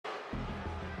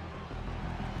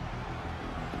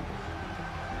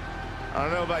I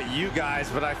don't know about you guys,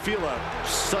 but I feel a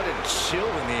sudden chill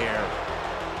in the air.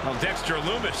 Well, Dexter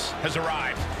Lumis has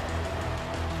arrived.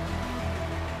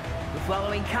 The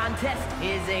following contest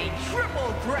is a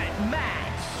triple threat match.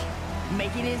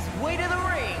 Making his way to the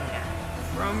ring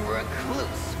from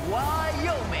Recluse,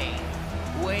 Wyoming,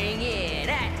 weighing in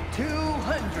at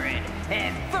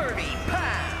 230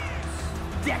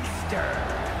 pounds, Dexter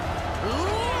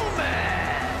Lumis.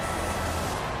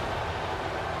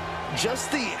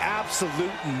 Just the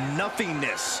absolute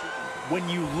nothingness when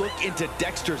you look into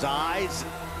Dexter's eyes,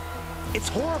 it's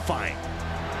horrifying.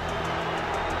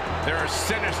 There are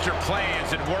sinister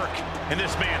plans at work in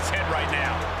this man's head right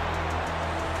now.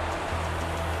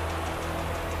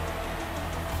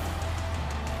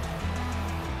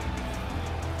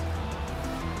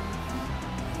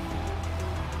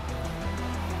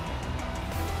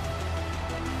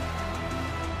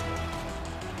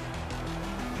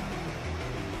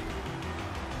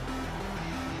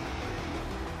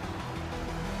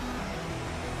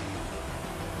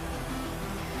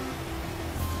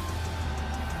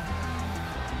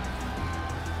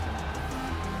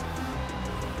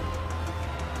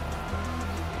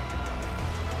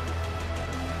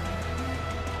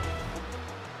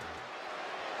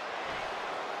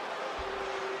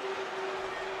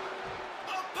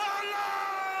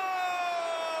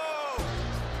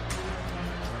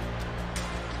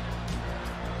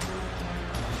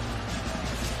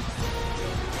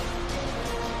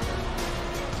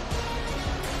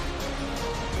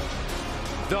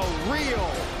 The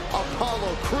real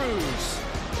Apollo Crews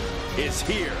is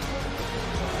here.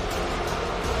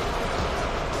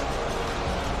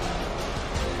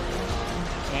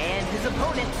 And his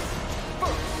opponents,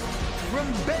 first, from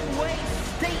Benue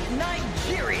State,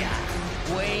 Nigeria,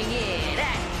 weighing in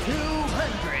at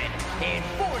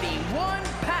 241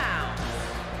 pounds,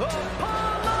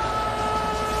 Apollo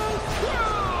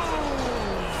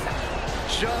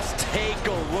Crews! Just take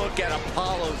a look at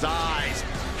Apollo's eyes.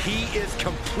 He is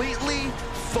completely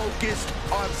focused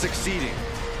on succeeding.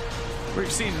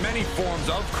 We've seen many forms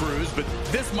of Crews, but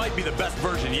this might be the best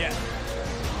version yet.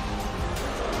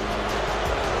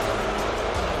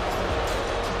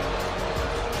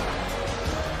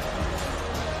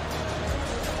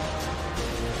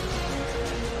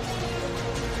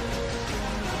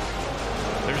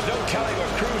 There's no telling what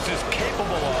Crews is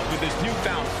capable of with his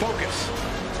newfound focus.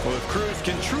 Well, if Crews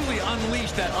can truly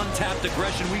unleash that untapped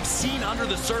aggression we've seen under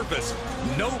the surface,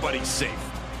 nobody's safe.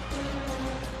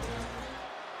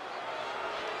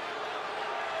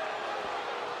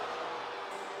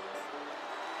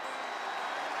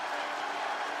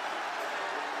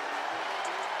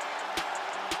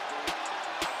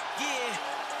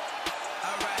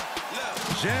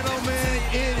 Gentlemen,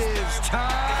 it is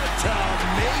time to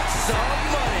make some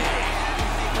money.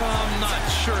 I'm not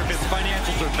sure if his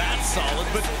financials are that solid,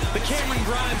 but the Cameron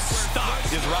Grimes stock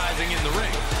is rising in the ring.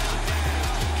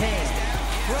 And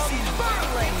from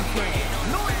Burlington,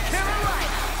 North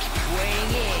Carolina,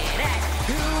 weighing in at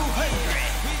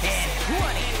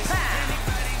 220 pounds,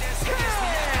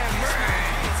 Cameron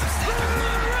Grimes!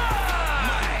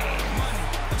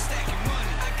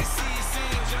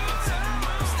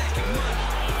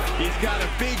 He's got a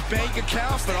big bank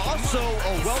account, but also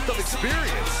a wealth of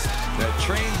experience.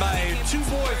 Trained by two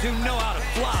boys who know how to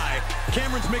fly,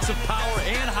 Cameron's mix of power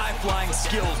and high-flying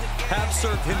skills have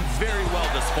served him very well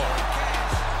thus far.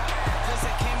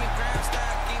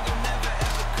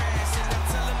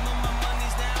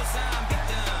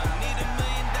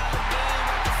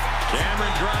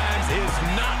 Cameron Grimes is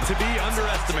not to be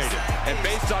underestimated. And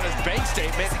based on his bank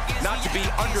statement, not to be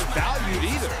undervalued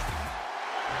either.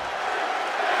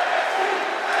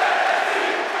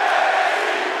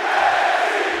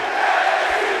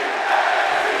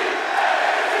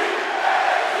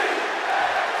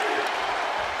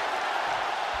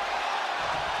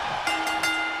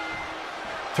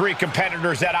 Three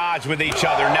competitors at odds with each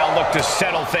other now look to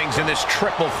settle things in this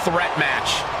triple threat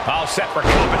match. All set for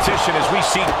competition as we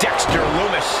see Dexter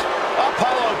Lumis,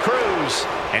 Apollo Crews,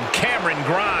 and Cameron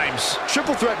Grimes.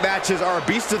 Triple threat matches are a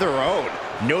beast of their own.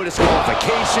 No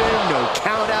disqualification, no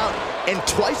count out, and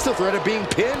twice the threat of being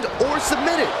pinned or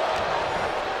submitted.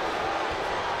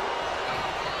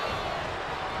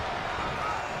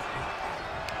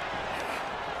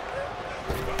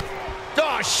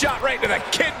 Oh, shot right to the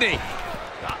kidney.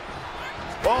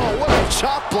 Oh, what a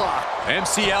chop block.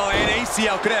 MCL and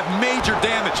ACL could have major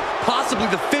damage, possibly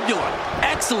the fibula.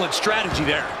 Excellent strategy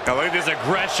there. Now look at this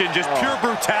aggression, just pure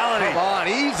brutality. Come on,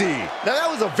 easy. Now that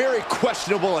was a very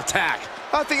questionable attack.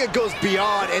 I think it goes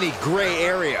beyond any gray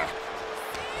area.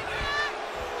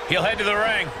 He'll head to the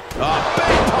ring. Oh,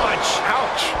 big punch.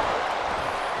 Ouch.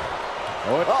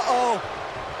 Uh-oh.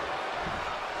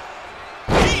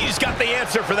 He's got the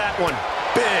answer for that one.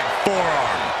 Big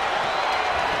forearm.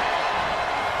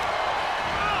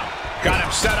 Got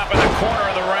him set up in the corner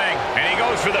of the ring, and he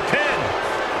goes for the pin.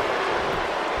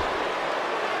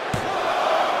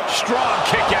 Strong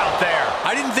kick out there.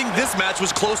 I didn't think this match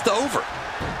was close to over.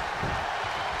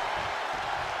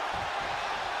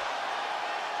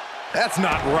 That's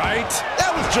not right.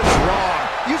 That was just wrong.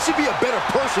 You should be a better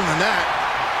person than that.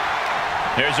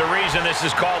 There's a reason this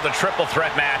is called the triple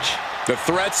threat match. The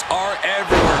threats are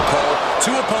everywhere, Cole.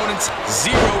 2 opponents,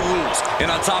 0 rules. And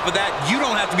on top of that, you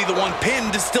don't have to be the one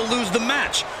pinned to still lose the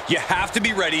match. You have to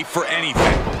be ready for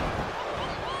anything.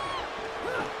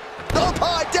 Up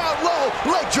high, down low,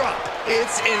 leg drop.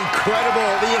 It's incredible,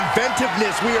 the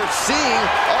inventiveness we are seeing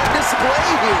on display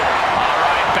here. All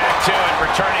right, back to it,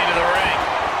 returning to the ring.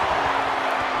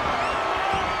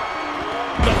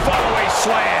 The follow-away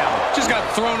slam. Just got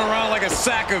thrown around like a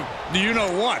sack of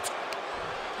you-know-what.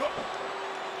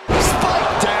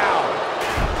 Spike down.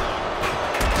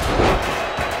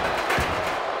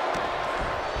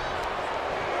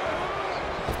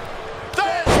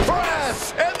 Fez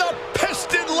press and the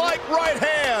piston-like right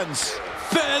hands.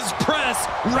 Fez press,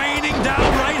 raining down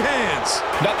right hands.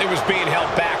 Nothing was being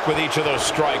held back with each of those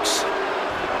strikes.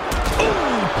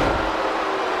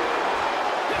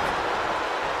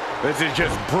 This is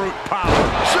just brute power.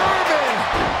 German!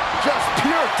 Just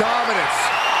pure dominance.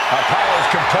 Apollo's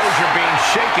composure being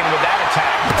shaken with that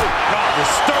attack. Oh,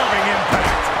 disturbing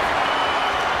impact.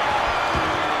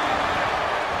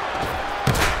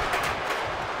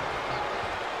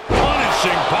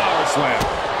 Punishing power slam.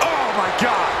 Oh, my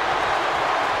God.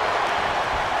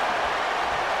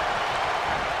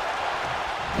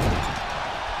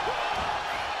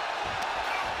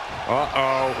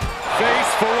 Uh-oh.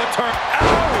 Face full of turn.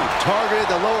 Ow! Targeted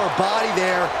the lower body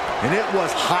there, and it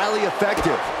was highly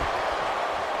effective.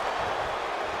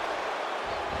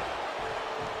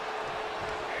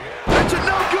 That's a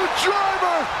no-good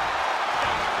driver!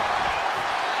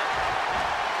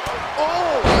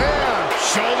 Oh, man!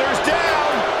 Shoulders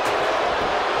down.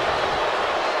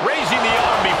 Raising the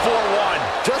arm before one.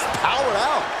 Just powered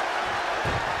out.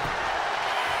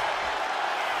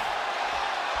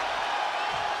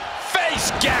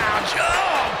 Face gouge.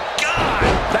 Oh, God.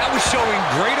 That was showing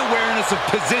great awareness of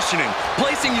positioning,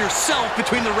 placing yourself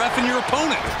between the ref and your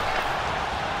opponent.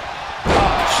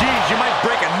 Oh, geez, you might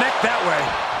break a neck that way.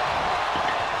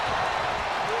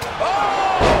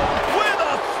 Oh, with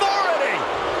authority!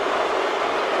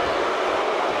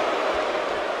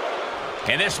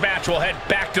 And this match will head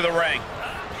back to the ring.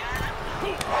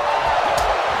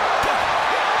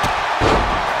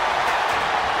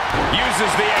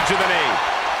 Uses the edge of the knee.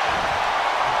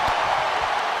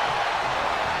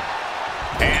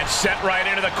 And set right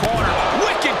into the corner.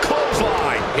 Wicked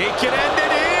clothesline. He can end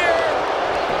it here.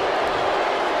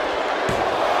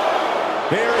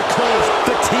 Very close.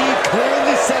 Fatigue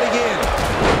clearly setting in.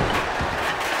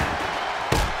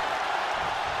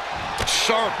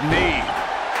 Sharp knee.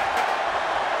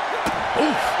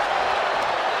 Oof.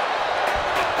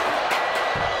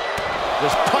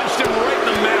 Just punched him right in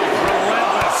the mouth.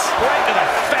 Relentless. Right to the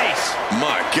face.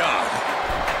 My God.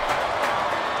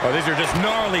 Oh, these are just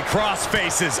gnarly cross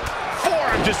faces.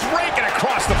 Forearm just raking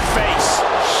across the face.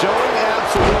 Showing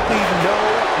absolutely no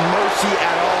mercy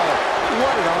at all.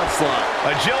 What an onslaught.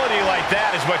 Agility like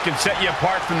that is what can set you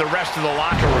apart from the rest of the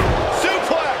locker room.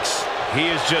 Suplex.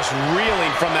 He is just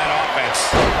reeling from that offense.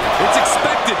 It's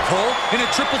expected, Cole. In a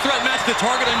triple threat match, the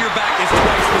target on your back is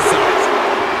twice the size.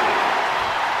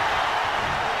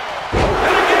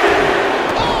 And again.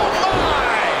 Oh,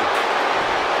 my.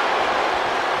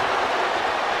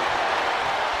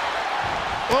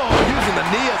 Oh, using the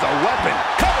knee as a weapon.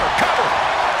 Cover, cover.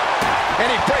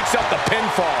 And he breaks up the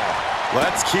pinfall.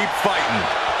 Let's keep fighting.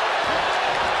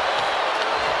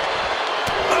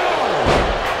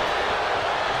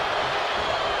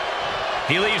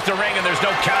 He leaves the ring and there's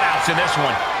no countouts in this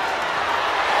one.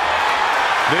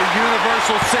 The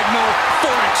universal signal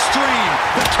for extreme.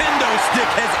 The kendo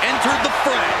stick has entered the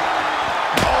fray.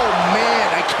 Oh, man,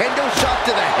 a kendo shot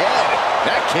to the head.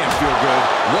 That can't feel good.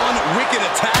 One wicked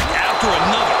attack after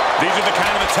another. These are the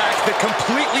kind of attacks that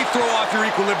completely throw off your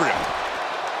equilibrium.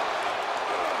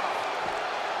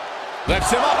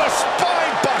 Lifts him up, a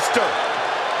spine buster.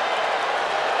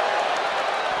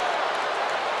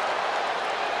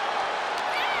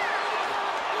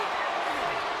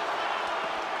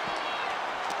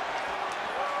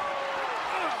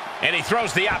 And he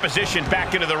throws the opposition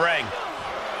back into the ring.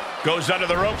 Goes under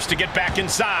the ropes to get back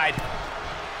inside.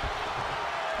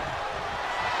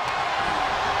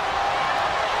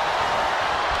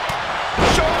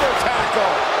 Shoulder tackle.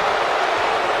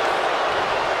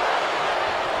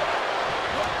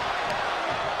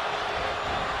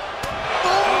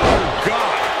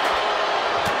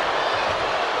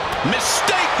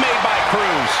 Mistake made by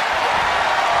Cruz.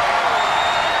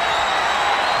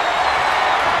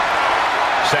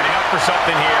 Setting up for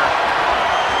something here.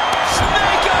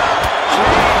 Snake up!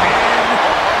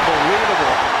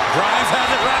 Unbelievable. Grimes has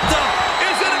it wrapped up.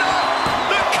 Is it enough?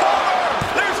 The cover!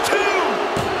 There's two!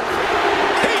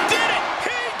 He did it!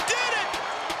 He did it!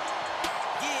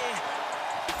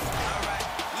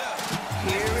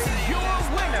 Here is your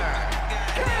winner,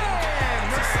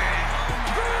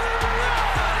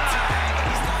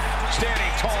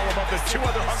 Standing tall above the two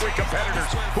other hungry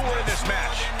competitors who were in this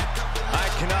match. I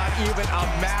cannot even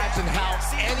imagine how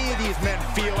any of these men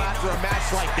feel after a match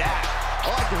like that.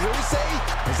 All I can really say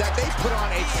is that they put on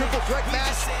a triple threat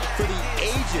match for the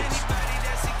ages.